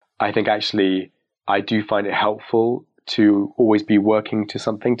I think actually I do find it helpful to always be working to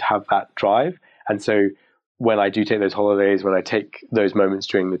something, to have that drive. And so when I do take those holidays, when I take those moments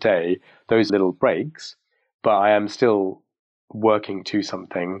during the day, those little breaks, but I am still working to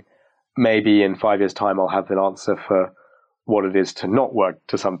something. Maybe in 5 years' time, I'll have an answer for what it is to not work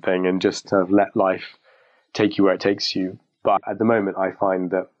to something and just kind of let life take you where it takes you. But at the moment, I find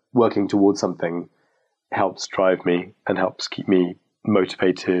that working towards something helps drive me and helps keep me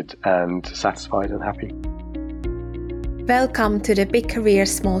motivated and satisfied and happy. Welcome to the Big Career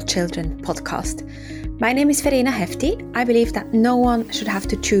Small Children podcast. My name is Verena Hefti. I believe that no one should have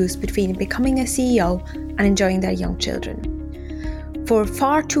to choose between becoming a CEO and enjoying their young children. For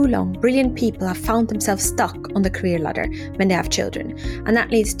far too long, brilliant people have found themselves stuck on the career ladder when they have children, and that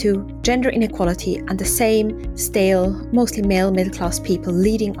leads to gender inequality and the same stale, mostly male middle-class people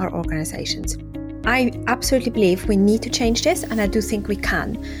leading our organizations. I absolutely believe we need to change this, and I do think we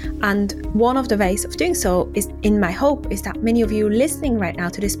can. And one of the ways of doing so is, in my hope, is that many of you listening right now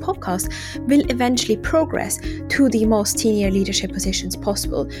to this podcast will eventually progress to the most senior leadership positions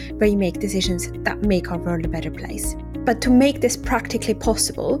possible, where you make decisions that make our world a better place. But to make this practically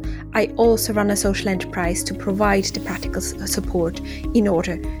possible, I also run a social enterprise to provide the practical support in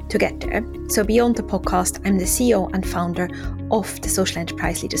order to get there. So beyond the podcast, I'm the CEO and founder of the Social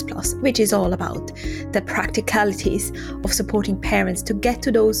Enterprise Leaders Plus, which is all about the practicalities of supporting parents to get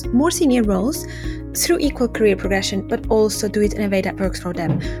to those more senior roles through equal career progression, but also do it in a way that works for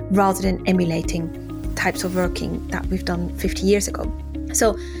them rather than emulating types of working that we've done 50 years ago.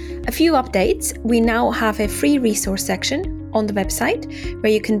 So a few updates. We now have a free resource section on the website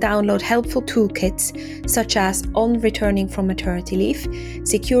where you can download helpful toolkits such as on returning from maternity leave,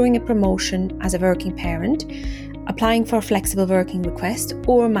 securing a promotion as a working parent, applying for a flexible working request,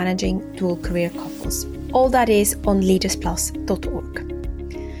 or managing dual career couples. All that is on leadersplus.org.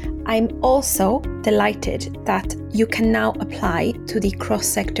 I'm also delighted that you can now apply to the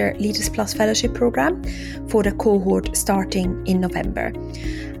cross-sector Leaders Plus Fellowship Programme for the cohort starting in November.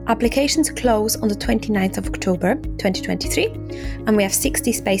 Applications close on the 29th of October 2023, and we have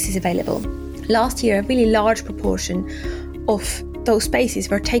 60 spaces available. Last year, a really large proportion of those spaces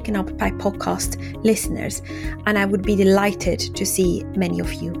were taken up by podcast listeners, and I would be delighted to see many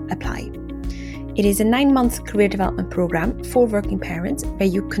of you apply. It is a 9-month career development program for working parents where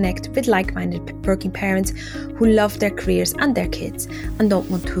you connect with like-minded working parents who love their careers and their kids and don't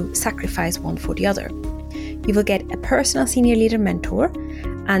want to sacrifice one for the other. You will get a personal senior leader mentor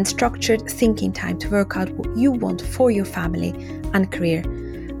and structured thinking time to work out what you want for your family and career,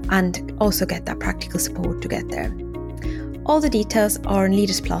 and also get that practical support to get there. All the details are on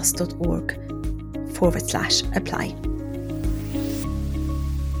leadersplus.org/apply.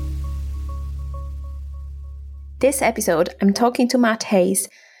 This episode, I'm talking to Matt Hayes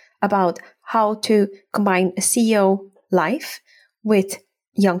about how to combine a CEO life with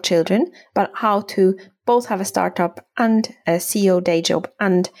young children, but how to both have a startup and a CEO day job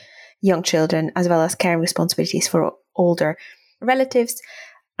and young children, as well as caring responsibilities for older relatives,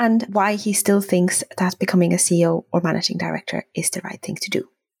 and why he still thinks that becoming a CEO or managing director is the right thing to do.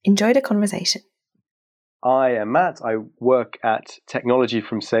 Enjoy the conversation. I am Matt. I work at Technology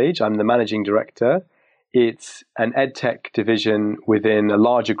from Sage. I'm the managing director. It's an edtech division within a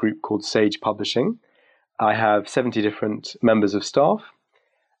larger group called Sage Publishing. I have 70 different members of staff.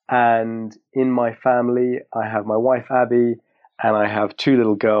 And in my family, I have my wife, Abby, and I have 2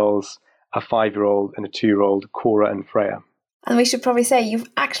 little girls, a 5-year-old and a 2-year-old, Cora and Freya. And we should probably say you've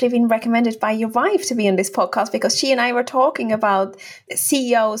actually been recommended by your wife to be on this podcast, because she and I were talking about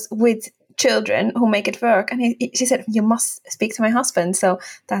CEOs with children who make it work, and she said, you must speak to my husband, so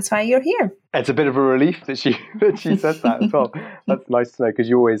that's why you're here. It's a bit of a relief that she says that as well. That's nice to know, because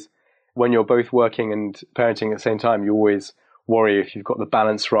you always, when you're both working and parenting at the same time, you always worry if you've got the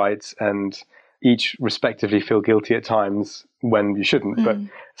balance right, and each respectively feel guilty at times when you shouldn't. But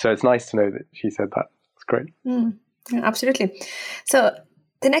so it's nice to know that she said that. It's great. Yeah, absolutely. So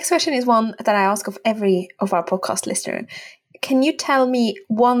the next question is one that I ask of every of our podcast listeners. Can you tell me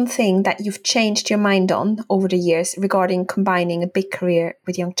one thing that you've changed your mind on over the years regarding combining a big career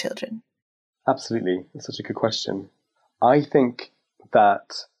with young children? Absolutely. That's such a good question. I think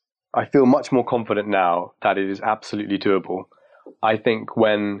that I feel much more confident now that it is absolutely doable. I think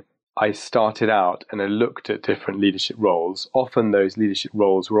when I started out and I looked at different leadership roles, often those leadership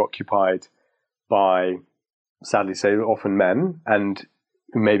roles were occupied by, sadly say, often men, and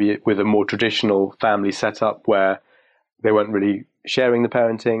maybe with a more traditional family setup where they weren't really sharing the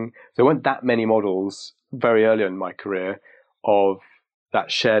parenting. There weren't that many models very early in my career of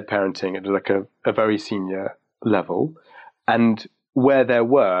that shared parenting at like a very senior level. And where there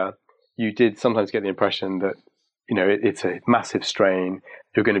were, you did sometimes get the impression that, it's a massive strain.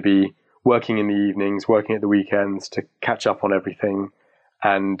 You're going to be working in the evenings, working at the weekends to catch up on everything.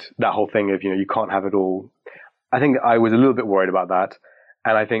 And that whole thing of, you can't have it all. I think I was a little bit worried about that.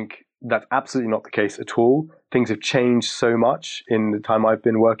 And I think that's absolutely not the case at all. Things have changed so much in the time I've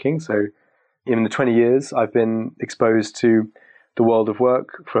been working. So in the 20 years, I've been exposed to the world of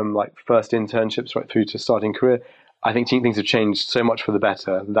work, from like first internships right through to starting career. I think things have changed so much for the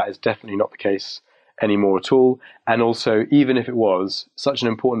better. That is definitely not the case anymore at all. And also, even if it was, such an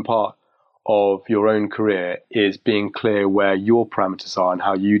important part of your own career is being clear where your parameters are and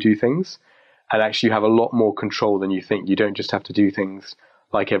how you do things. And actually you have a lot more control than you think. You don't just have to do things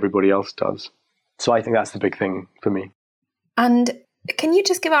like everybody else does. So I think that's the big thing for me. And can you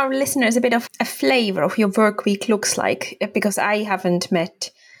just give our listeners a bit of a flavor of your work week looks like? Because I haven't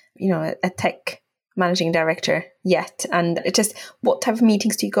met, a tech managing director yet. And just what type of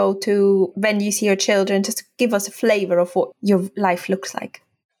meetings do you go to? When do you see your children? Just give us a flavor of what your life looks like.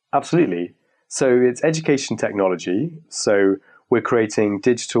 Absolutely. So it's education technology. So we're creating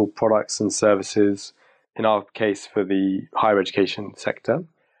digital products and services, in our case, for the higher education sector.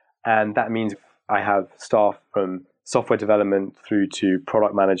 And that means I have staff from software development through to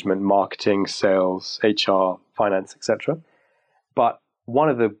product management, marketing, sales, HR, finance, etc. But one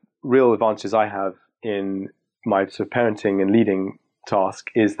of the real advantages I have in my sort of parenting and leading task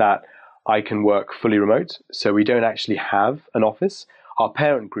is that I can work fully remote. So we don't actually have an office. Our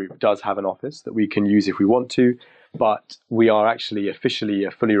parent group does have an office that we can use if we want to, but we are actually officially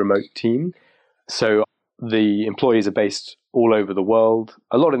a fully remote team. So the employees are based all over the world,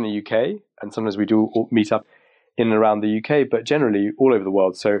 a lot in the UK, and sometimes we do meet up in and around the UK, but generally all over the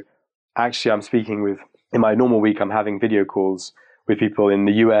world. So actually I'm speaking with, in my normal week, I'm having video calls with people in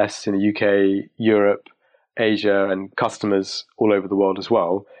the US, in the UK, Europe, Asia, and customers all over the world as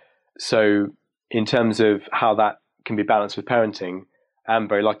well. So in terms of how that can be balanced with parenting, I'm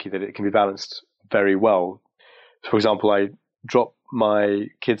very lucky that it can be balanced very well. For example, I drop my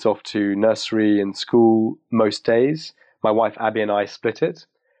kids off to nursery and school most days. My wife Abby and I split it.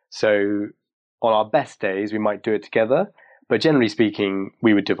 So on our best days, we might do it together. But generally speaking,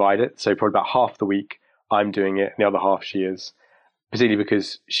 we would divide it. So probably about half the week, I'm doing it, and the other half she is. Particularly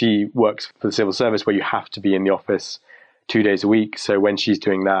because she works for the civil service where you have to be in the office 2 days a week. So when she's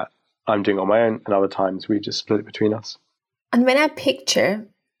doing that, I'm doing it on my own. And other times we just split it between us. And when I picture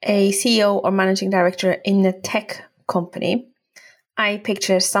a CEO or managing director in a tech company, I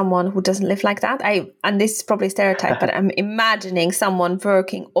picture someone who doesn't live like that. And this is probably a stereotype, but I'm imagining someone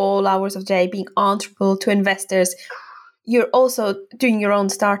working all hours of the day, being answerable to investors. You're also doing your own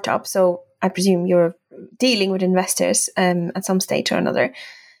startup, so I presume you're dealing with investors at some stage or another.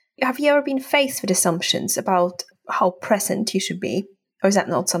 Have you ever been faced with assumptions about how present you should be? Or is that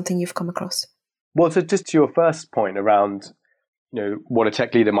not something you've come across? Well, so just to your first point around, what a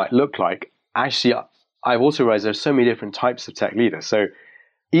tech leader might look like, actually, I've also realized there's so many different types of tech leaders. So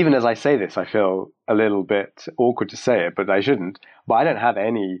even as I say this, I feel a little bit awkward to say it, but I shouldn't. But I don't have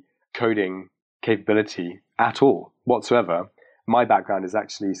any coding capability at all whatsoever. My background is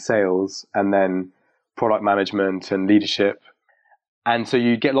actually sales and then product management and leadership. And so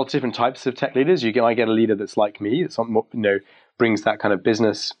you get lots of different types of tech leaders. I get a leader that's like me, that brings that kind of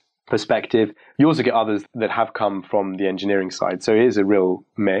business perspective. You also get others that have come from the engineering side. So it is a real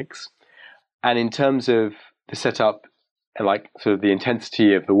mix. And in terms of the setup and sort of the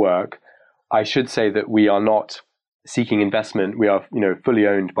intensity of the work, I should say that we are not seeking investment. We are, fully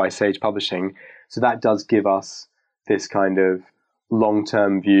owned by Sage Publishing. So that does give us this kind of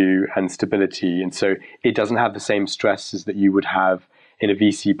long-term view and stability. And so it doesn't have the same stresses that you would have in a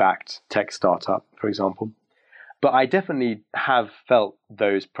VC-backed tech startup, for example. But I definitely have felt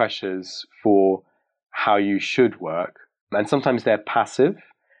those pressures for how you should work. And sometimes they're passive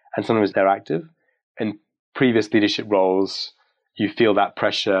and sometimes they're active. In previous leadership roles, you feel that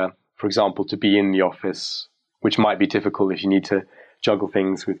pressure, for example, to be in the office, which might be difficult if you need to juggle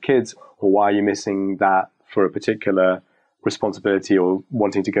things with kids, or why are you missing that for a particular responsibility or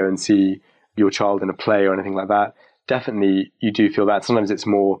wanting to go and see your child in a play or anything like that. Definitely, you do feel that. Sometimes it's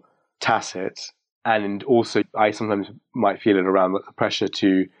more tacit. And also, I sometimes might feel it around the pressure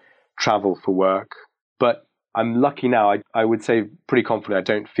to travel for work. But I'm lucky now. I would say pretty confident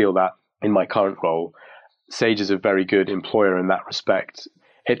I don't feel that in my current role. Sage is a very good employer in that respect.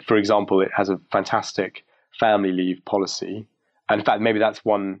 For example, it has a fantastic family leave policy. And in fact, maybe that's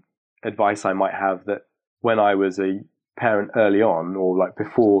one advice I might have, that when I was a parent early on, or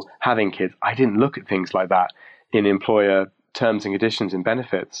before having kids, I didn't look at things like that in employer terms and conditions and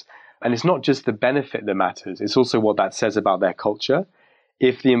benefits. And it's not just the benefit that matters, it's also what that says about their culture.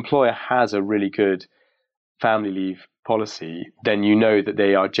 If the employer has a really good family leave policy, then you know that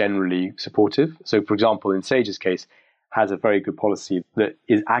they are generally supportive. So, for example, in Sage's case, has a very good policy that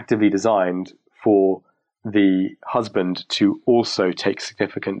is actively designed for the husband to also take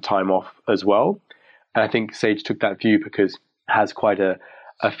significant time off as well. And I think Sage took that view because it has quite a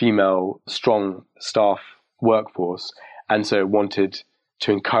female strong staff workforce, and so wanted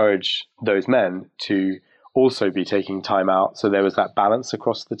to encourage those men to also be taking time out. So there was that balance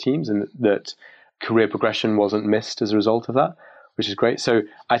across the teams, and that career progression wasn't missed as a result of that, which is great. So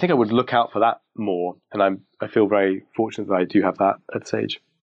I think I would look out for that more. And I feel very fortunate that I do have that at Sage.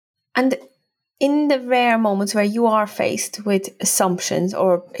 And in the rare moments where you are faced with assumptions,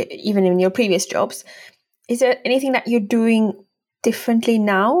 or even in your previous jobs, is there anything that you're doing differently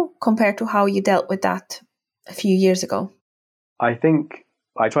now compared to how you dealt with that a few years ago? I think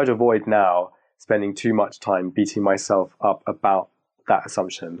I try to avoid now spending too much time beating myself up about that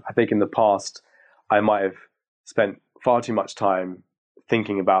assumption. I think in the past, I might have spent far too much time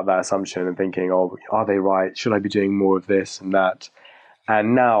thinking about that assumption and thinking, oh, are they right? Should I be doing more of this and that?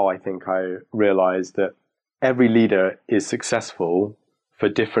 And now I think I realize that every leader is successful for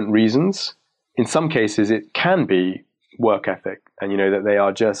different reasons. In some cases, it can be work ethic, and that they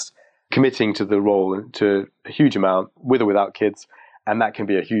are just committing to the role to a huge amount with or without kids, and that can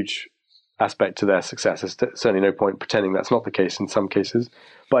be a huge aspect to their success. There's certainly no point pretending that's not the case in some cases.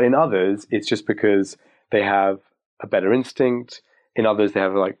 But in others, it's just because they have a better instinct. In others, they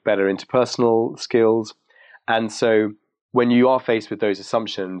have better interpersonal skills. And so when you are faced with those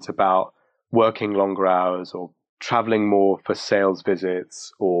assumptions about working longer hours or traveling more for sales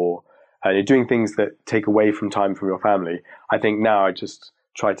visits, or you're doing things that take away from time from your family, I think now I just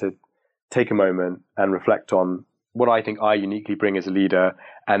try to take a moment and reflect on what I think I uniquely bring as a leader,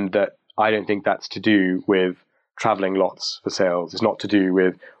 and that I don't think that's to do with traveling lots for sales. It's not to do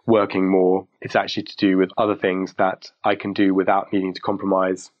with working more. It's actually to do with other things that I can do without needing to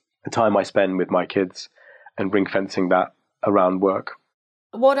compromise the time I spend with my kids and ring fencing that around work.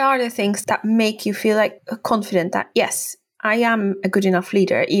 What are the things that make you feel confident that, yes, I am a good enough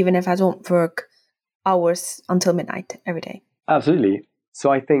leader, even if I don't work hours until midnight every day? Absolutely. So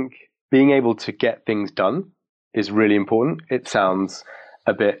I think being able to get things done is really important. It sounds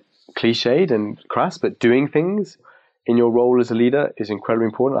a bit cliched and crass, but doing things in your role as a leader is incredibly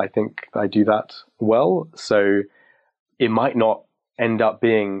important. I think I do that well. So it might not end up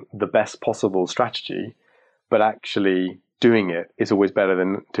being the best possible strategy, but actually doing it is always better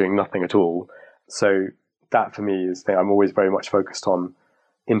than doing nothing at all. So that for me is the thing. I'm always very much focused on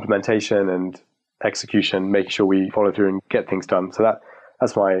implementation and execution, making sure we follow through and get things done. So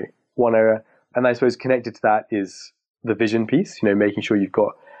that's my one area. And I suppose connected to that is the vision piece, making sure you've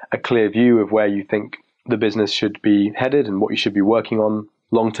got a clear view of where you think the business should be headed and what you should be working on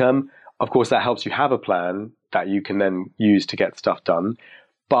long term. Of course, that helps you have a plan that you can then use to get stuff done.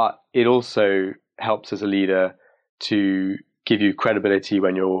 But it also helps as a leader to give you credibility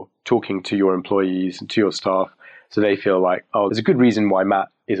when you're talking to your employees and to your staff, so they feel like, oh, there's a good reason why Matt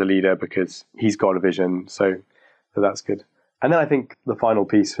is a leader, because he's got a vision. So that's good. And then I think the final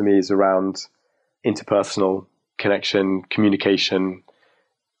piece for me is around interpersonal connection, communication,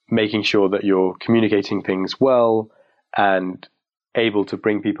 making sure that you're communicating things well and able to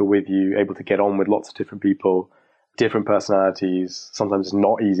bring people with you, able to get on with lots of different people, different personalities. Sometimes it's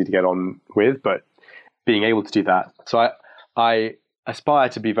not easy to get on with, but being able to do that. So I aspire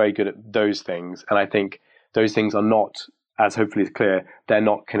to be very good at those things. And I think those things are not, as hopefully is clear, they're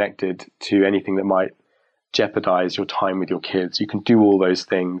not connected to anything that might jeopardize your time with your kids. You can do all those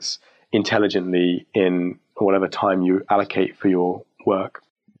things intelligently in whatever time you allocate for your work.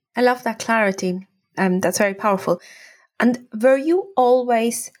 I love that clarity. That's very powerful. And were you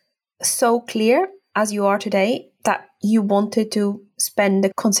always so clear as you are today that you wanted to spend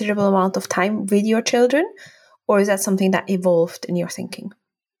a considerable amount of time with your children? Or is that something that evolved in your thinking?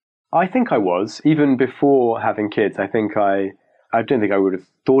 I think I was. Even before having kids, I don't think I would have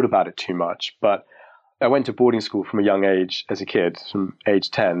thought about it too much. But I went to boarding school from a young age as a kid, from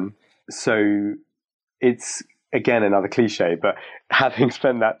age 10. So it's, again, another cliche, but having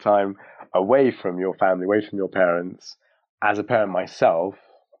spent that time away from your family, away from your parents, as a parent myself,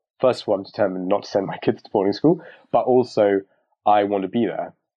 first of all, I'm determined not to send my kids to boarding school, but also I want to be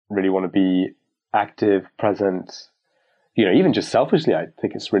there, really want to be active, present, even just selfishly, I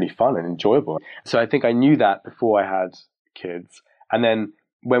think it's really fun and enjoyable. So I think I knew that before I had kids. And then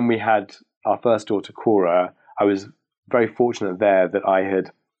when we had our first daughter, Cora, I was very fortunate there that I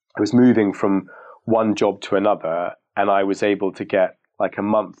was moving from one job to another, and I was able to get like a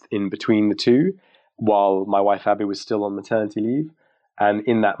month in between the two while my wife Abby was still on maternity leave. And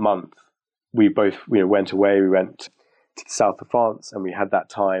in that month, we both went away. We went to the south of France, and we had that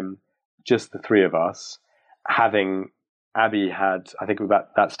time, just the three of us, having Abby had, I think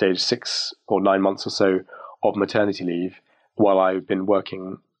about that stage, 6 or 9 months or so of maternity leave while I've been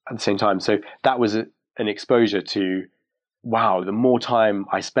working at the same time. So that was an exposure to, wow, the more time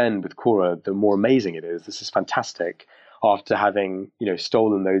I spend with Cora, the more amazing it is. This is fantastic. After having,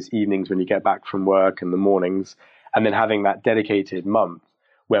 stolen those evenings when you get back from work and the mornings, and then having that dedicated month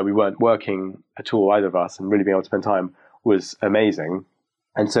where we weren't working at all, either of us, and really being able to spend time was amazing.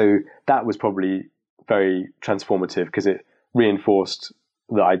 And so that was probably very transformative because it reinforced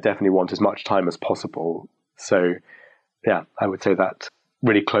that I definitely want as much time as possible. So yeah, I would say that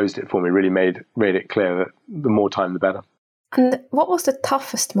really closed it for me, really made it clear that the more time, the better. And what was the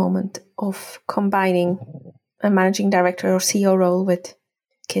toughest moment of combining a managing director or CEO role with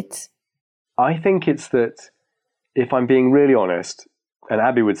kids? I think it's that, if I'm being really honest, and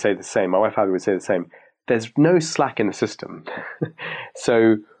Abby would say the same, my wife Abby would say the same, there's no slack in the system.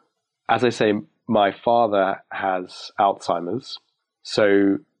 So, as I say, my father has Alzheimer's,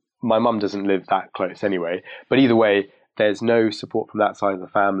 so my mum doesn't live that close anyway. But either way, there's no support from that side of the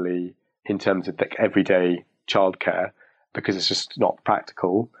family in terms of the everyday childcare because it's just not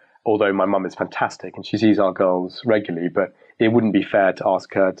practical. Although my mum is fantastic and she sees our girls regularly, but it wouldn't be fair to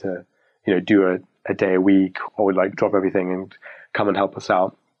ask her to, do a day a week or like drop everything and come and help us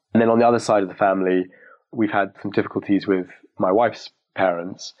out. And then on the other side of the family, we've had some difficulties with my wife's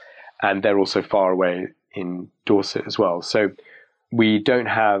parents, and they're also far away in Dorset as well. So we don't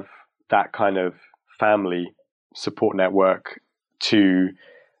have that kind of family support network to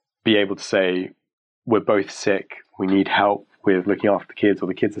be able to say, we're both sick, we need help with looking after the kids, or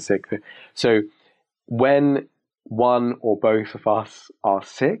the kids are sick. So when one or both of us are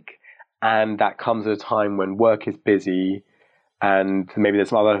sick, and that comes at a time when work is busy and maybe there's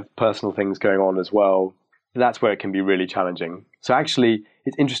some other personal things going on as well, that's where it can be really challenging. So actually,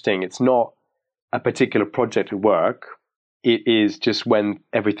 it's interesting. It's not a particular project at work. It is just when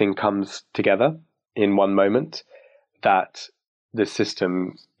everything comes together in one moment that the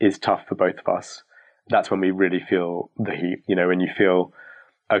system is tough for both of us. That's when we really feel the heat, when you feel,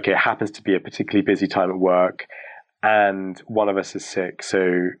 okay, it happens to be a particularly busy time at work and one of us is sick.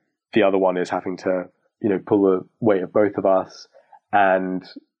 So the other one is having to, pull the weight of both of us, and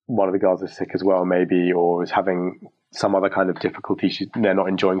one of the girls is sick as well, maybe, or is having some other kind of difficulty. They're not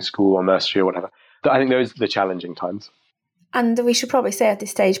enjoying school or nursery or whatever. I think those are the challenging times. And we should probably say at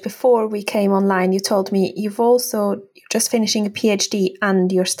this stage, before we came online, you told me you're just finishing a PhD and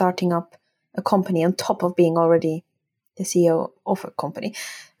you're starting up a company on top of being already the CEO of a company.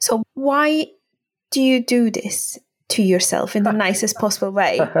 So why do you do this to yourself in the nicest possible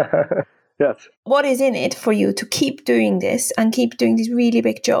way? Yes. What is in it for you to keep doing this and keep doing these really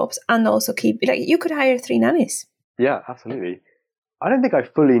big jobs, and also you could hire 3 nannies. Yeah, absolutely. I don't think I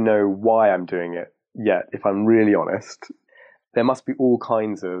fully know why I'm doing it yet, if I'm really honest. There must be all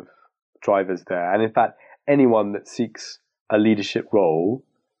kinds of drivers there. And in fact, anyone that seeks a leadership role,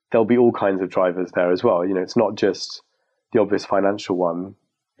 there'll be all kinds of drivers there as well. It's not just the obvious financial one.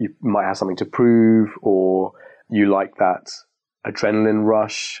 You might have something to prove, or you like that adrenaline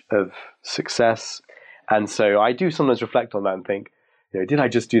rush of success. And so I do sometimes reflect on that and think, did I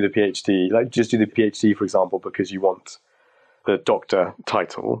just do the PhD? Like, just do the PhD, for example, because you want the doctor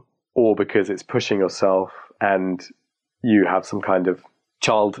title, or because it's pushing yourself and you have some kind of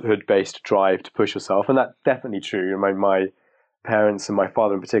childhood-based drive to push yourself. And that's definitely true. My parents, and my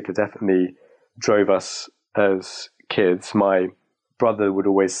father in particular, definitely drove us as kids. My brother would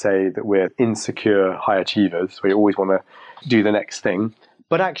always say that we're insecure high achievers. We always want to do the next thing.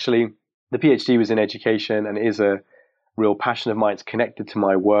 But actually, the PhD was in education and is a real passion of mine. It's connected to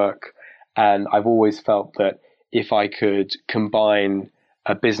my work. And I've always felt that if I could combine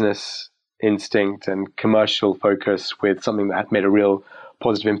a business instinct and commercial focus with something that had made a real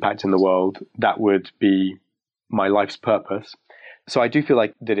positive impact in the world, that would be my life's purpose. So I do feel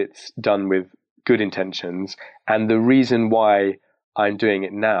like that it's done with good intentions. And the reason why I'm doing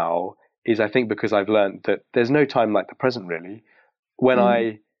it now is, I think, because I've learned that there's no time like the present, really. When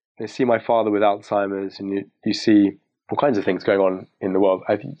I see my father with Alzheimer's, and you see all kinds of things going on in the world,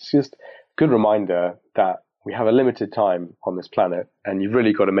 it's just a good reminder that we have a limited time on this planet, and you've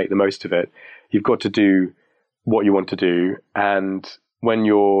really got to make the most of it. You've got to do what you want to do. And when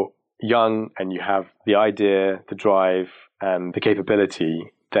you're young and you have the idea, the drive, and the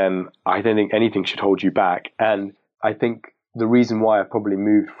capability, then I don't think anything should hold you back. And I think the reason why I probably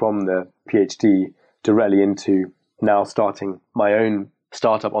moved from the PhD directly into now starting my own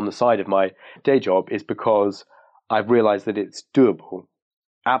startup on the side of my day job is because I've realized that it's doable.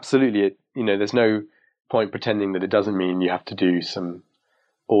 Absolutely, there's no point pretending that it doesn't mean you have to do some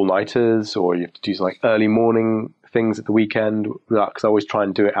all-nighters or you have to do some like early morning things at the weekend, because I always try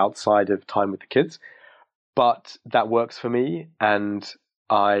and do it outside of time with the kids. But that works for me, and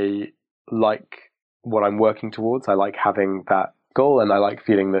I like what I'm working towards. I like having that goal, and I like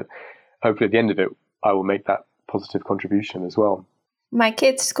feeling that hopefully at the end of it, I will make that positive contribution as well. My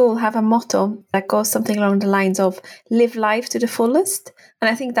kids' school have a motto that goes something along the lines of live life to the fullest. And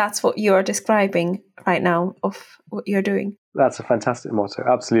I think that's what you're describing right now of what you're doing. That's a fantastic motto.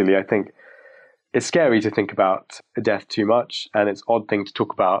 Absolutely. I think it's scary to think about death too much, and it's an odd thing to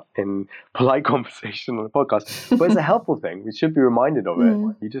talk about in polite conversation on a podcast, but it's a helpful thing. We should be reminded of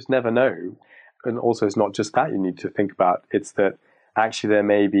it. You just never know. And also, it's not just that you need to think about. It's that actually there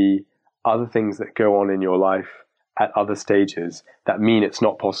may be other things that go on in your life at other stages that mean it's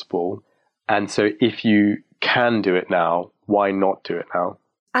not possible. And so if you can do it now, why not do it now?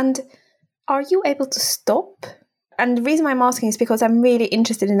 And are you able to stop? And the reason why I'm asking is because I'm really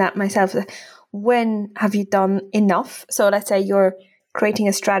interested in that myself. When have you done enough? So let's say you're creating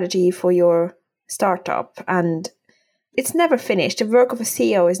a strategy for your startup and it's never finished. The work of a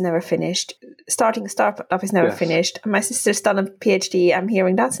CEO is never finished. Starting a startup is never finished. My sister's done a PhD. I'm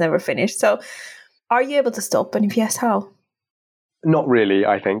hearing that's never finished. So are you able to stop? And if yes, how? Not really,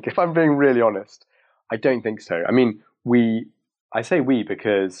 I think. If I'm being really honest, I don't think so. I mean, I say we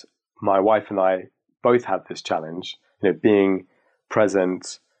because my wife and I both have this challenge, being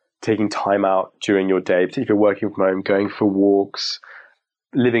present, taking time out during your day, particularly if you're working from home, going for walks,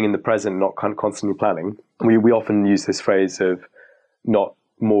 living in the present, not constantly planning. We often use this phrase of not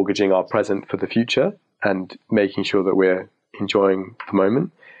mortgaging our present for the future and making sure that we're enjoying the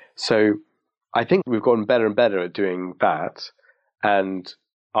moment. So I think we've gotten better and better at doing that. And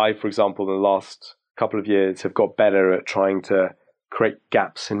I, for example, in the last couple of years have got better at trying to create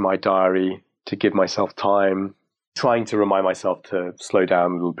gaps in my diary to give myself time, trying to remind myself to slow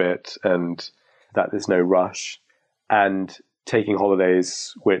down a little bit and that there's no rush, and taking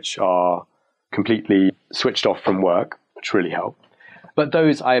holidays which are completely switched off from work, which really help. But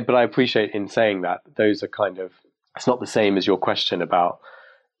I appreciate in saying that, those are kind of, it's not the same as your question about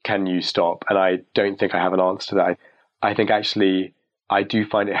can you stop? And I don't think I have an answer to that. I think actually I do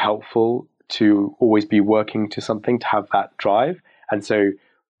find it helpful to always be working to something, to have that drive. And so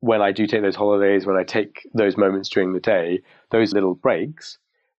when I do take those holidays, when I take those moments during the day, those little breaks,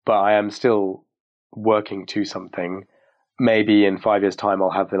 but I am still working to something. Maybe in 5 years' time, I'll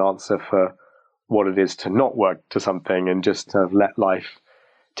have an answer for what it is to not work to something and just kind of let life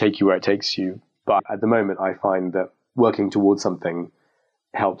take you where it takes you. But at the moment, I find that working towards something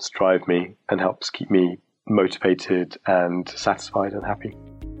helps drive me and helps keep me motivated and satisfied and happy.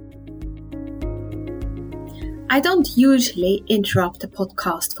 I don't usually interrupt a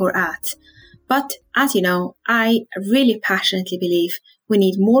podcast for ads, but as you know, I really passionately believe we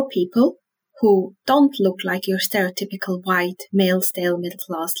need more people who don't look like your stereotypical white, male, stale,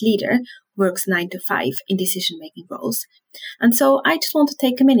 middle-class leader works 9 to 5 in decision-making roles. And so I just want to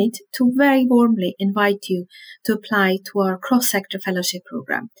take a minute to very warmly invite you to apply to our cross-sector fellowship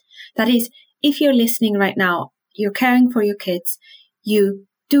program. That is, if you're listening right now, you're caring for your kids, you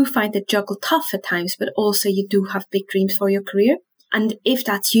do find the juggle tough at times, but also you do have big dreams for your career. And if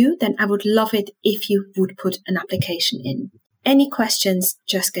that's you, then I would love it if you would put an application in. Any questions,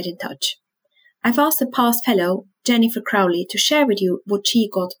 just get in touch. I've asked a past fellow, Jennifer Crowley, to share with you what she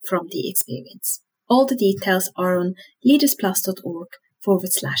got from the experience. All the details are on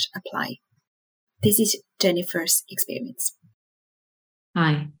leadersplus.org/apply. This is Jennifer's experience.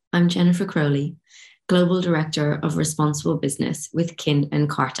 Hi, I'm Jennifer Crowley, Global Director of Responsible Business with Kin +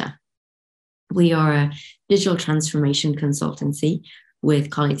 Carta. We are a digital transformation consultancy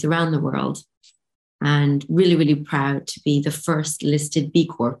with colleagues around the world, and really, really proud to be the first listed B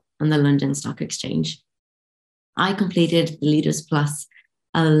Corp on the London Stock Exchange. I completed the Leaders Plus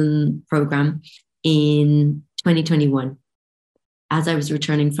program in 2021 as I was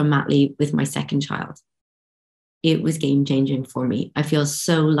returning from mat leave with my second child. It was game-changing for me. I feel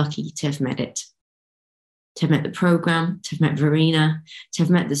so lucky to have met it, to have met the program, to have met Verena, to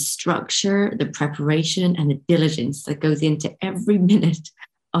have met the structure, the preparation, and the diligence that goes into every minute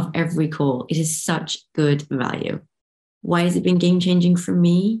of every call. It is such good value. Why has it been game-changing for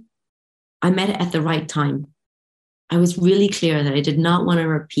me? I met it at the right time. I was really clear that I did not want to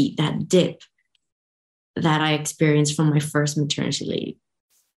repeat that dip that I experienced from my first maternity leave.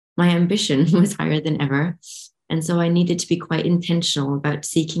 My ambition was higher than ever, And so I needed to be quite intentional about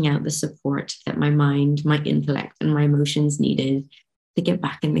seeking out the support that my mind, my intellect, and my emotions needed to get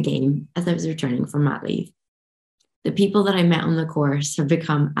back in the game as I was returning from mat leave. The people that I met on the course have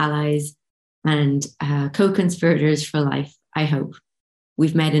become allies and co-conspirators for life, I hope.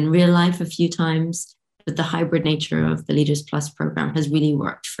 We've met in real life a few times, but the hybrid nature of the Leaders Plus program has really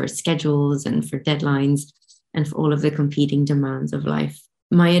worked for schedules and for deadlines and for all of the competing demands of life.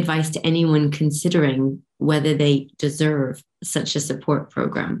 My advice to anyone considering whether they deserve such a support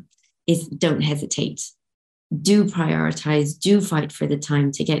program is don't hesitate. Do prioritize, do fight for the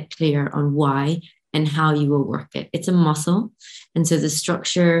time to get clear on why and how you will work it. It's a muscle. And so the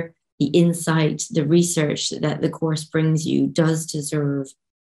structure, the insight, the research that the course brings you does deserve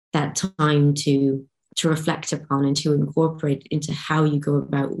that time to reflect upon and to incorporate into how you go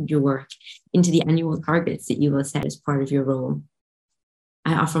about your work, into the annual targets that you will set as part of your role.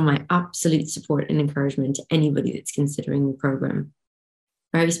 I offer my absolute support and encouragement to anybody that's considering the program.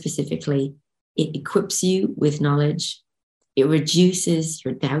 Very specifically, it equips you with knowledge, it reduces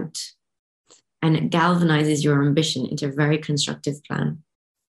your doubt, and it galvanizes your ambition into a very constructive plan.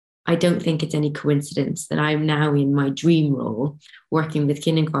 I don't think it's any coincidence that I'm now in my dream role, working with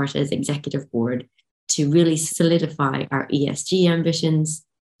Kin & Carta as executive board to really solidify our ESG ambitions,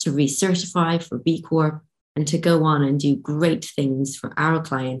 to recertify for B Corp, and to go on and do great things for our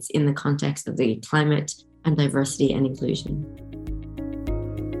clients in the context of the climate and diversity and inclusion.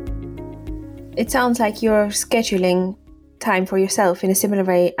 It sounds like you're scheduling time for yourself in a similar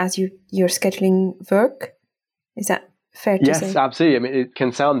way as you're scheduling work. Is that fair to say? Yes, absolutely. I mean, it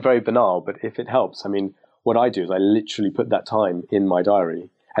can sound very banal, but if it helps, I mean, what I do is I literally put that time in my diary.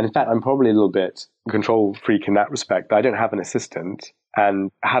 And in fact, I'm probably a little bit control freak in that respect. I don't have an assistant,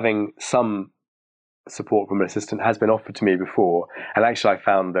 and having some support from an assistant has been offered to me before. And actually, I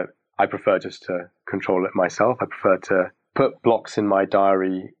found that I prefer just to control it myself. I prefer to put blocks in my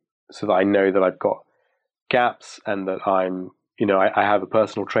diary so that I know that I've got gaps and that I have a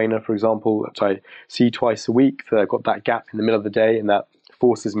personal trainer, for example, that I see twice a week. So I've got that gap in the middle of the day, and that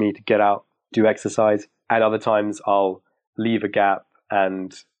forces me to get out, do exercise. At other times, I'll leave a gap,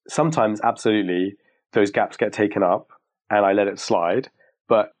 and sometimes, absolutely, those gaps get taken up and I let it slide.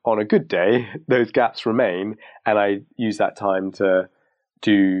 But on a good day, those gaps remain, and I use that time to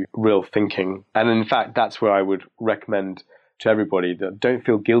do real thinking. And in fact, that's where I would recommend to everybody that don't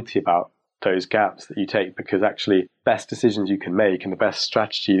feel guilty about those gaps that you take, because actually best decisions you can make and the best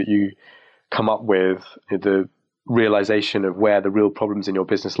strategy that you come up with, the realization of where the real problems in your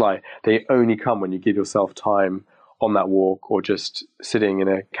business lie, they only come when you give yourself time on that walk or just sitting in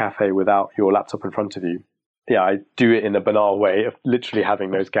a cafe without your laptop in front of you. Yeah, I do it in a banal way of literally having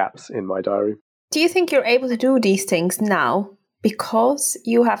those gaps in my diary. Do you think you're able to do these things now because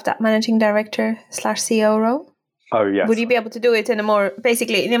you have that managing director / CEO role? Oh, yes. Would you be able to do it in a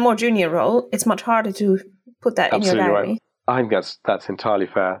more junior role? It's much harder to put that in your diary. Right. I think that's entirely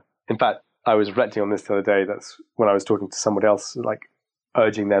fair. In fact, I was reflecting on this the other day. That's when I was talking to somebody else, like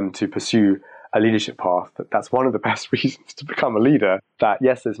urging them to pursue a leadership path. That's one of the best reasons to become a leader. That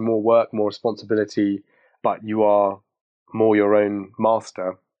yes, there's more work, more responsibility, but you are more your own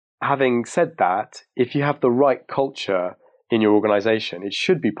master. Having said that, if you have the right culture in your organization, it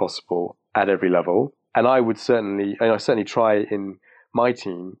should be possible at every level. And I certainly try in my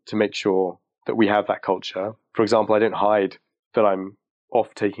team to make sure that we have that culture. For example, I don't hide that I'm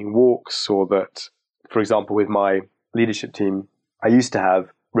off taking walks, or that, for example, with my leadership team, I used to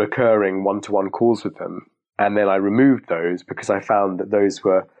have recurring one-to-one calls with them. And then I removed those because I found that those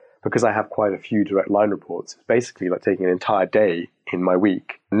were, because I have quite a few direct line reports, it's basically like taking an entire day in my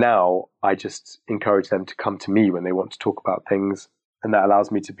week. Now I just encourage them to come to me when they want to talk about things. And that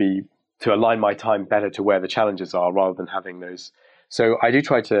allows me to align my time better to where the challenges are rather than having those. So I do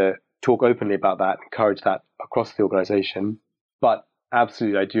try to talk openly about that, encourage that across the organization. But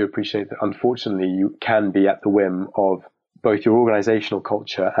absolutely, I do appreciate that unfortunately you can be at the whim of both your organizational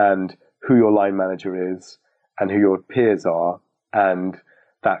culture and who your line manager is and who your peers are, and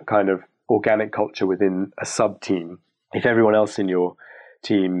that kind of organic culture within a sub-team. If everyone else in your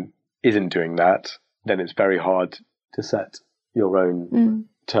team isn't doing that, then it's very hard to set your own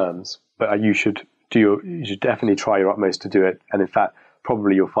terms. But you should definitely try your utmost to do it. And in fact,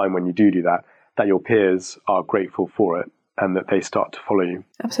 probably you'll find when you do that your peers are grateful for it and that they start to follow you.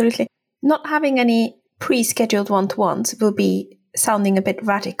 Absolutely. Not having any pre-scheduled one-to-ones will be sounding a bit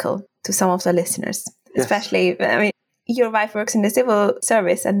radical to some of the listeners. Yes. Especially, I mean, your wife works in the civil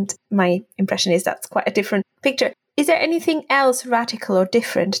service, and my impression is that's quite a different picture. Is there anything else radical or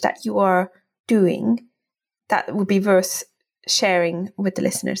different that you are doing that would be worth sharing with the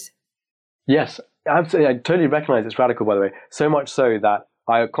listeners? Yes, Absolutely, I totally recognize it's radical, by the way. So much so that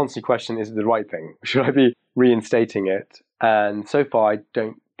I constantly question, is it the right thing? Should I be reinstating it? And so far, I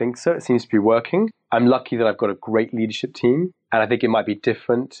don't think so. It seems to be working. I'm lucky that I've got a great leadership team. And I think it might be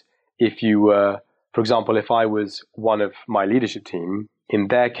different if you were, for example, if I was one of my leadership team, in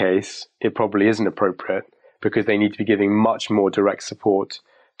their case, it probably isn't appropriate because they need to be giving much more direct support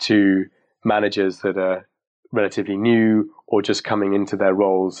to managers that are relatively new or just coming into their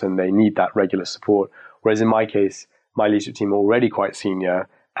roles, and they need that regular support. Whereas in my case, my leadership team are already quite senior,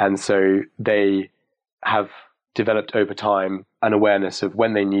 and so they have developed over time an awareness of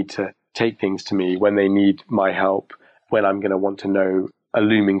when they need to take things to me, when they need my help, when I'm going to want to know a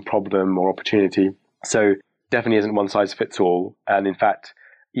looming problem or opportunity. So definitely isn't one size fits all. And in fact,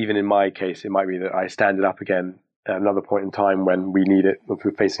 even in my case, it might be that I stand it up again at another point in time when we need it, if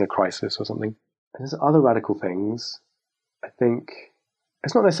we're facing a crisis or something. And there's other radical things. I think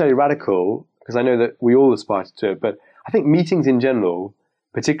it's not necessarily radical, because I know that we all aspire to do it, but I think meetings in general,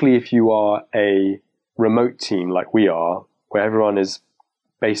 particularly if you are a remote team like we are, where everyone is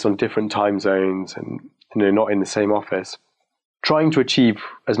based on different time zones and not in the same office, trying to achieve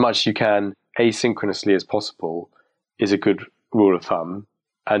as much as you can asynchronously as possible is a good rule of thumb,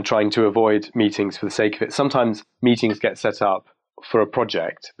 and trying to avoid meetings for the sake of it. Sometimes meetings get set up for a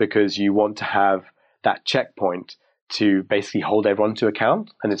project because you want to have that checkpoint to basically hold everyone to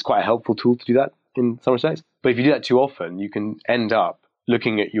account, and it's quite a helpful tool to do that in some respects. But if you do that too often, you can end up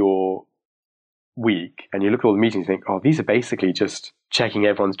looking at your week and you look at all the meetings and think, oh, these are basically just checking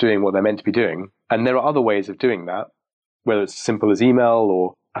everyone's doing what they're meant to be doing. And there are other ways of doing that, whether it's simple as email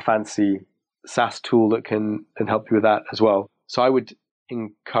or a fancy SaaS tool that can help you with that as well. So I would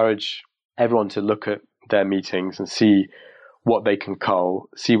encourage everyone to look at their meetings and see what they can cull,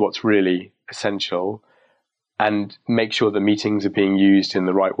 see what's really essential, and make sure the meetings are being used in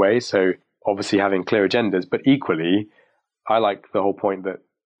the right way. So obviously having clear agendas, but equally, I like the whole point that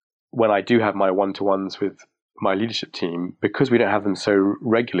when I do have my one-to-ones with my leadership team, because we don't have them so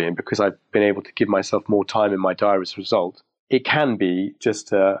regularly and because I've been able to give myself more time in my diary as a result, it can be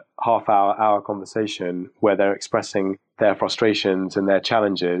just a hour conversation where they're expressing their frustrations and their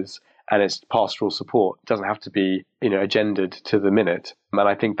challenges, and it's pastoral support. It doesn't have to be, agendaed to the minute. And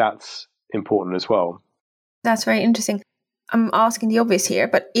I think that's important as well. That's very interesting. I'm asking the obvious here,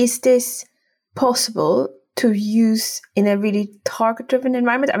 but is this possible to use in a really target-driven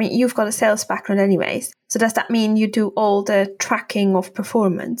environment? I mean, you've got a sales background anyways. So does that mean you do all the tracking of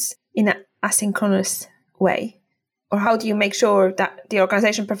performance in an asynchronous way? Or how do you make sure that the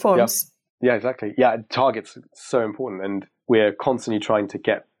organization performs? Yeah, exactly. Yeah, targets are so important. And we're constantly trying to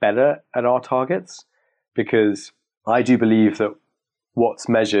get better at our targets, because I do believe that what's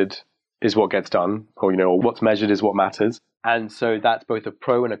measured is what gets done, or what's measured is what matters. And so that's both a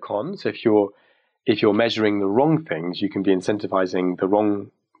pro and a con. So if you're measuring the wrong things, you can be incentivizing the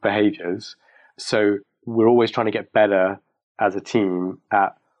wrong behaviors. So we're always trying to get better as a team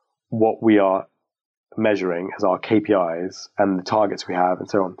at what we are measuring as our KPIs and the targets we have and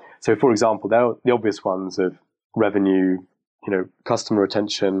so on. So for example, there are the obvious ones of revenue, customer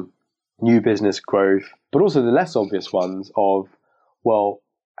retention, new business growth, but also the less obvious ones of, well,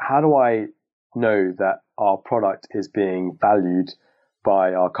 how do I know that our product is being valued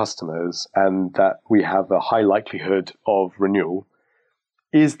by our customers and that we have a high likelihood of renewal?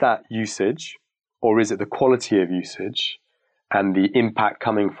 Is that usage, or is it the quality of usage and the impact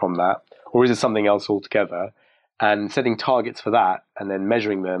coming from that? Or is it something else altogether? And setting targets for that and then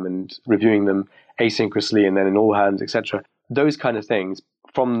measuring them and reviewing them asynchronously and then in all hands, etc. Those kind of things,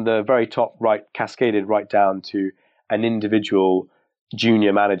 from the very top right, cascaded right down to an individual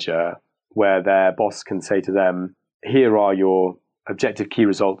junior manager, where their boss can say to them, here are your objective key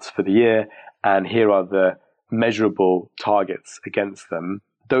results for the year, and here are the measurable targets against them.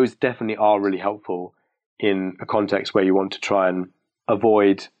 Those definitely are really helpful in a context where you want to try and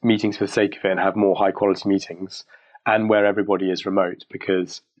avoid meetings for the sake of it and have more high quality meetings, and where everybody is remote,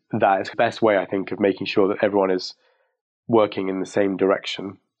 because that is the best way, I think, of making sure that everyone is working in the same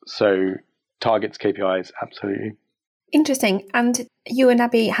direction. So targets, KPIs, absolutely. Interesting. And you and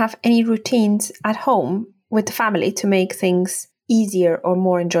Abby have any routines at home with the family to make things easier or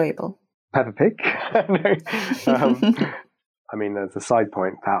more enjoyable? Peppa Pig? No. I mean, as a side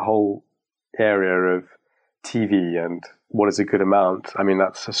point, that whole area of TV and what is a good amount, I mean,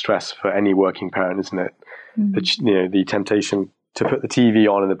 that's a stress for any working parent, isn't it? Mm-hmm. The temptation to put the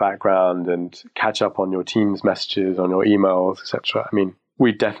TV on in the background and catch up on your team's messages, on your emails, etc. I mean,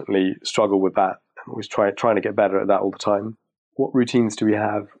 we definitely struggle with that. I'm always trying to get better at that all the time. What routines do we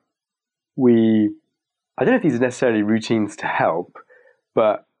have? I don't know if these are necessarily routines to help,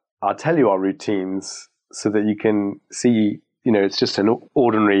 but I'll tell you our routines so that you can see, it's just an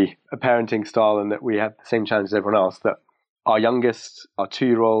ordinary parenting style and that we have the same challenge as everyone else. That our youngest, our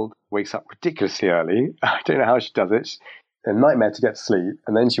 2-year-old, wakes up ridiculously early. I don't know how she does it. She's a nightmare to get to sleep.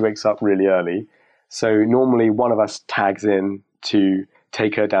 And then she wakes up really early. So normally one of us tags in to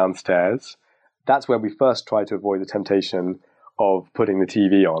take her downstairs. That's where we first try to avoid the temptation of putting the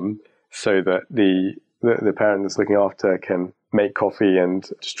TV on so that the parent that's looking after can make coffee and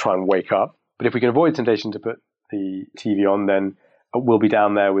just try and wake up. But if we can avoid the temptation to put the TV on, then we'll be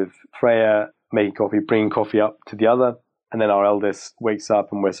down there with Freya making coffee, bringing coffee up to the other. And then our eldest wakes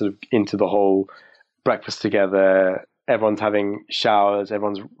up and we're sort of into the whole breakfast together. Everyone's having showers,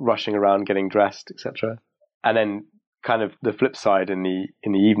 everyone's rushing around getting dressed, etc. And then kind of the flip side in the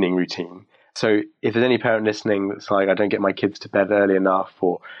evening routine. So if there's any parent listening that's like, I don't get my kids to bed early enough,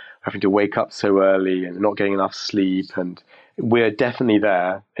 or having to wake up so early and not getting enough sleep, and we're definitely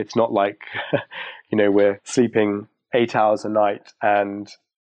there. It's not like, we're sleeping 8 hours a night and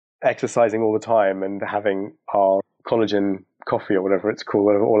exercising all the time and having our collagen coffee or whatever it's called,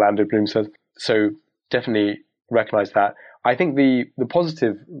 whatever Orlando Bloom says. So definitely recognize that. I think the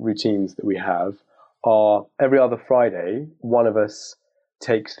positive routines that we have are every other Friday, one of us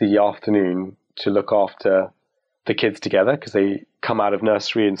takes the afternoon to look after the kids together because they come out of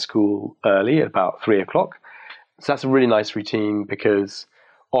nursery and school early at about 3 o'clock. So that's a really nice routine because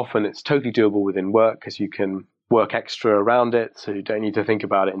often it's totally doable within work because you can work extra around it. So you don't need to think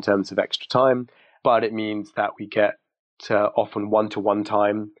about it in terms of extra time. But it means that we get often one-to-one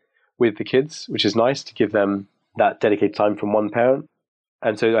time with the kids, which is nice to give them that dedicated time from one parent.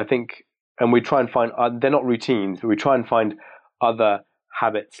 And so I think, and we try and find, they're not routines, but we try and find other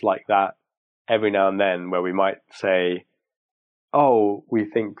habits like that every now and then where we might say, oh, we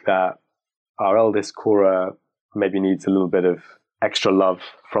think that our eldest Cora maybe needs a little bit of extra love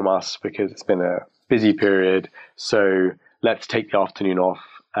from us because it's been a busy period. So let's take the afternoon off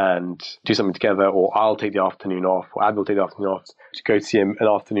and do something together, or I'll take the afternoon off, or Ab will take the afternoon off to go see an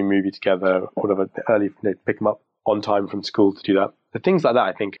afternoon movie together, or whatever, early, pick them up on time from school to do that. The things like that,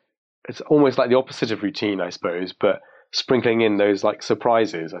 I think, it's almost like the opposite of routine, I suppose, but sprinkling in those like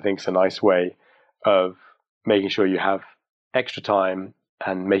surprises, I think is a nice way of making sure you have extra time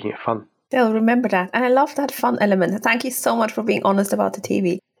and making it fun. They'll remember that. And I love that fun element. Thank you so much for being honest about the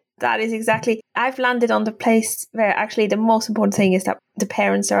TV. That is exactly, I've landed on the place where actually the most important thing is that the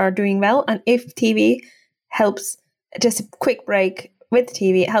parents are doing well. And if TV helps, just a quick break with the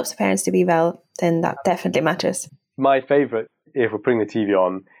TV, it helps the parents to be well, then that definitely matters. My favorite, if we're putting the TV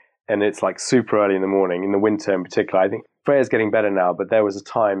on and it's like super early in the morning, in the winter in particular, I think Freya's getting better now, but there was a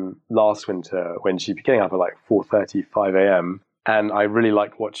time last winter when she'd be getting up at like 4:30, 5 a.m. And I really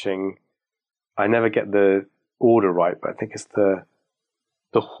like watching, I never get the order right, but I think it's the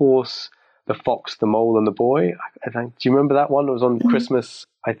horse, the fox, the mole, and the boy. Do you remember that one? It was on Christmas,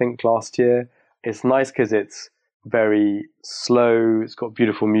 I think, last year. It's nice because it's very slow. It's got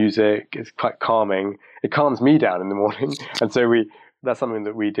beautiful music. It's quite calming. It calms me down in the morning. And so that's something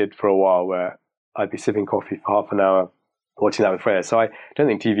that we did for a while where I'd be sipping coffee for half an hour, watching that with Freya. So I don't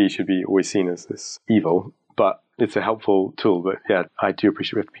think TV should be always seen as this evil, but it's a helpful tool. But yeah, I do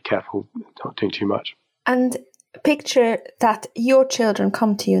appreciate we have to be careful not doing too much. And picture that your children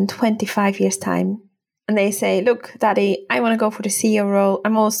come to you in 25 years' time and they say, look, Daddy, I want to go for the CEO role.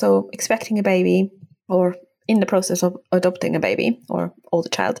 I'm also expecting a baby or in the process of adopting a baby or older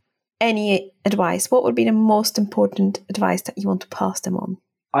child. Any advice? What would be the most important advice that you want to pass them on?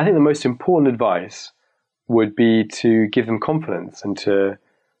 I think the most important advice would be to give them confidence and to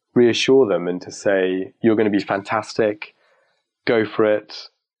reassure them and to say, you're going to be fantastic, go for it,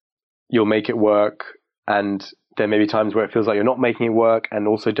 you'll make it work. And there may be times where it feels like you're not making it work, and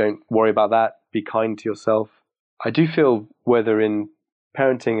also don't worry about that. Be kind to yourself. I do feel whether in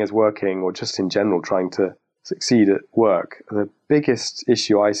parenting as working or just in general trying to succeed at work, the biggest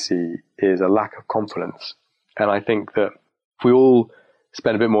issue I see is a lack of confidence. And I think that if we all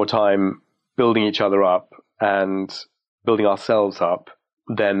spend a bit more time building each other up and building ourselves up,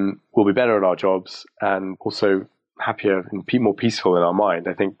 then we'll be better at our jobs and also happier and more peaceful in our mind.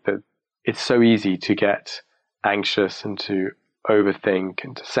 I think that it's so easy to get anxious and to overthink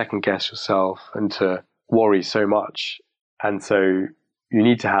and to second guess yourself and to worry so much. And so you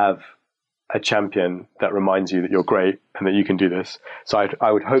need to have a champion that reminds you that you're great and that you can do this. So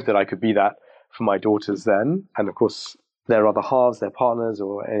I would hope that I could be that for my daughters then. And of course, their other halves, their partners,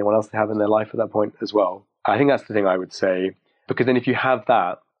 or anyone else they have in their life at that point as well. I think that's the thing I would say, because then if you have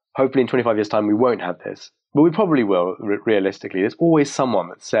that, hopefully in 25 years' time, we won't have this. But we probably will, realistically. There's always someone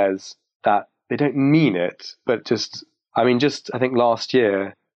that says that they don't mean it, but I think last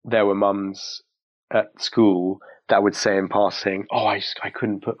year, there were mums at school that would say in passing, oh, I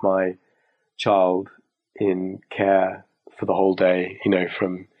couldn't put my child in care for the whole day,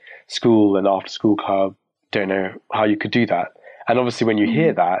 from school and after school club. Don't know how you could do that. And obviously when you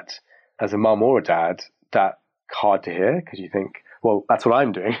hear that as a mum or a dad, that's hard to hear, because you think, well, that's what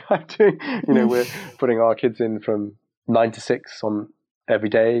I'm doing. We're putting our kids in from 9 to 6 on every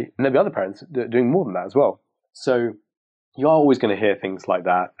day. And there'll be other parents doing more than that as well. So you are always going to hear things like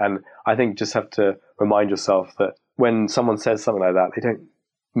that. And I think just have to remind yourself that when someone says something like that, they don't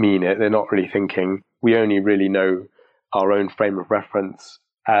mean it. They're not really thinking. We only really know our own frame of reference,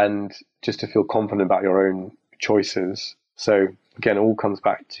 and just to feel confident about your own choices. So again, it all comes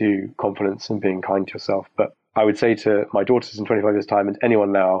back to confidence and being kind to yourself. But I would say to my daughters in 25 years' time and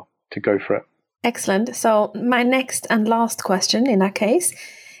anyone now to go for it. Excellent. So my next and last question in that case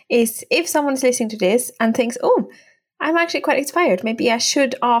is, if someone's listening to this and thinks, oh, I'm actually quite inspired, maybe I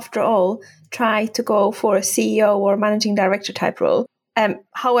should, after all, try to go for a CEO or managing director type role.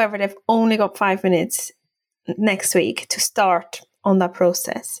 However, they've only got 5 minutes next week to start on that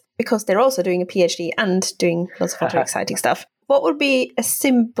process, because they're also doing a PhD and doing lots of other exciting stuff. What would be a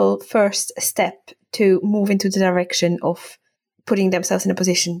simple first step to move into the direction of putting themselves in a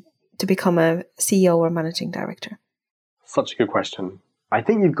position to become a CEO or managing director? Such a good question. I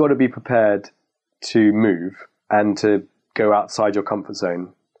think you've got to be prepared to move and to go outside your comfort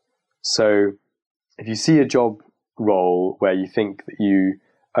zone. So if you see a job role where you think that you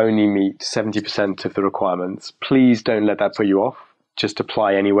only meet 70% of the requirements, please don't let that put you off. Just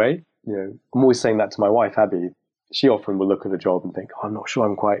apply anyway. I'm always saying that to my wife, Abby. She often will look at a job and think, oh, I'm not sure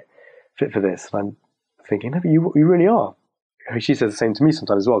I'm quite fit for this. And I'm thinking, no, but you really are. She says the same to me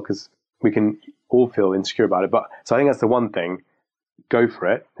sometimes as well, because we can all feel insecure about it. But so I think that's the one thing. Go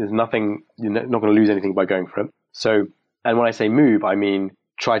for it. There's nothing, you're not going to lose anything by going for it. So, and when I say move, I mean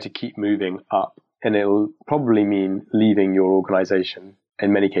try to keep moving up. And it'll probably mean leaving your organization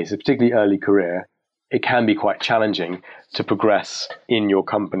in many cases, particularly early career. It can be quite challenging to progress in your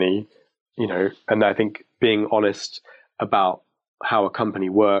company, and I think being honest about how a company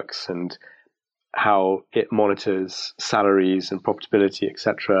works and how it monitors salaries and profitability,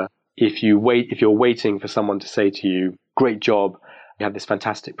 etc. If you're waiting for someone to say to you, great job, we have this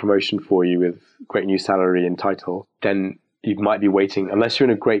fantastic promotion for you with great new salary and title, then you might be waiting, unless you're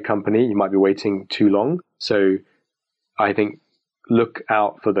in a great company, you might be waiting too long. So I think look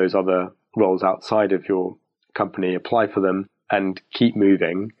out for those other roles outside of your company, apply for them and keep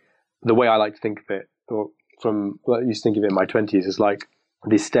moving. The way I like to think of it, or from what I used to think of it in my 20s, is like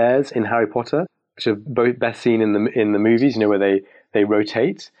the stairs in Harry Potter, which are both best seen in the movies, where they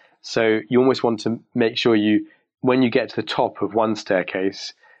rotate. So you almost want to make sure when you get to the top of one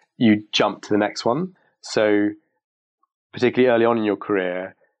staircase, you jump to the next one. So particularly early on in your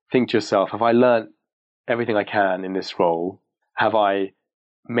career, think to yourself, have I learned everything I can in this role? Have I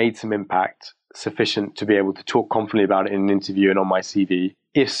made some impact sufficient to be able to talk confidently about it in an interview and on my CV?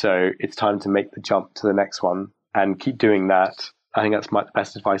 If so, it's time to make the jump to the next one and keep doing that. I think that's the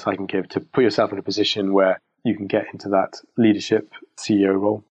best advice I can give, to put yourself in a position where you can get into that leadership CEO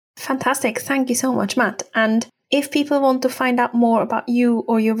role. Fantastic. Thank you so much, Matt. And if people want to find out more about you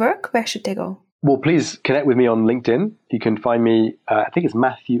or your work, where should they go? Well, please connect with me on LinkedIn. You can find me, I think it's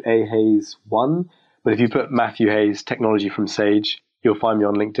Matthew A. Hayes 1. But if you put Matthew Hayes, Technology from Sage, you'll find me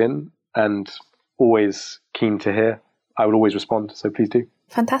on LinkedIn, and always keen to hear. I would always respond, so please do.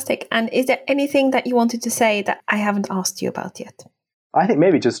 Fantastic. And is there anything that you wanted to say that I haven't asked you about yet? I think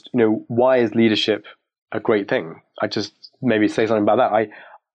maybe just, why is leadership a great thing? I just maybe say something about that.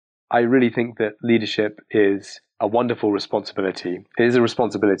 I really think that leadership is a wonderful responsibility. It is a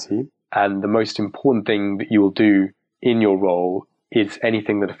responsibility, and the most important thing that you will do in your role is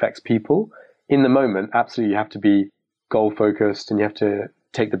anything that affects people. In the moment, absolutely, you have to be goal-focused and you have to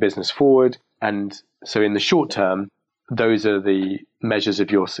take the business forward. And so in the short term, those are the measures of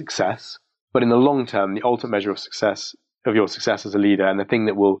your success. But in the long term, the ultimate measure of your success as a leader, and the thing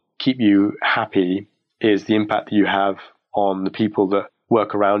that will keep you happy, is the impact that you have on the people that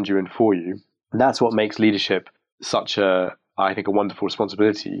work around you and for you. And that's what makes leadership such I think, a wonderful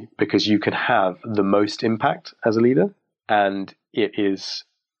responsibility, because you can have the most impact as a leader. And it is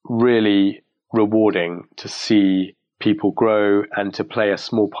really rewarding to see people grow and to play a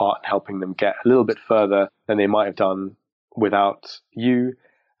small part in helping them get a little bit further than they might have done without you.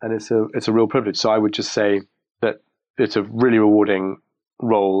 And it's a real privilege. So I would just say that it's a really rewarding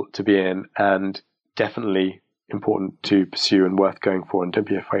role to be in, and definitely important to pursue and worth going for, and don't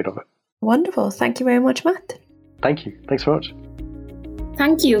be afraid of it. Wonderful. Thank you very much, Matt. Thank you. Thanks very much.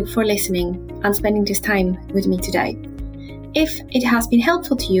 Thank you for listening and spending this time with me today. if it has been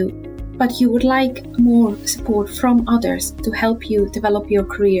helpful to you, but you would like more support from others to help you develop your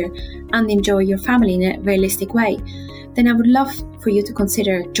career and enjoy your family in a realistic way, then I would love for you to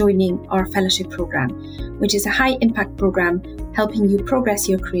consider joining our fellowship program, which is a high-impact program helping you progress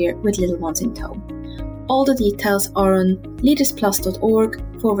your career with little ones in tow. All the details are on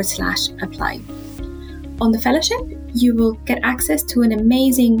leadersplus.org/apply. On the fellowship, you will get access to an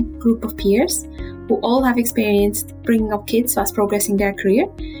amazing group of peers who all have experienced bringing up kids whilst progressing their career.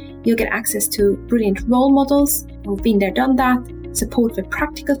 You'll get access to brilliant role models who've been there, done that, support with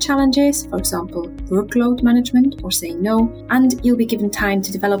practical challenges, for example, workload management or saying no, and you'll be given time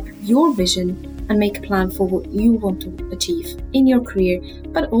to develop your vision and make a plan for what you want to achieve in your career,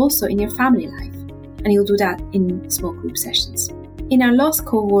 but also in your family life. And you'll do that in small group sessions. In our last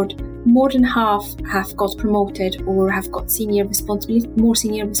cohort, more than half have got promoted or have got more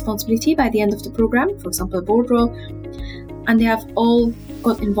senior responsibility by the end of the program, for example, a board role, and they have all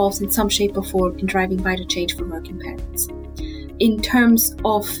got involved in some shape or form in driving vital change for working parents. In terms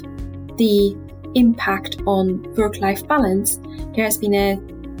of the impact on work-life balance, there has been an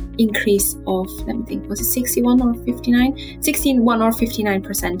increase of, let me think, was it 61 or 59? 61 or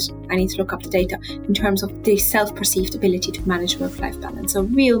 59%, I need to look up the data, in terms of the self-perceived ability to manage work-life balance. So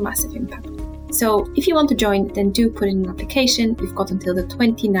real massive impact. So if you want to join, then do put in an application. You've got until the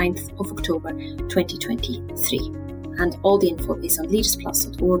 29th of October 2023. And all the info is on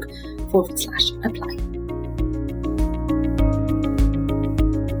leadersplus.org/apply.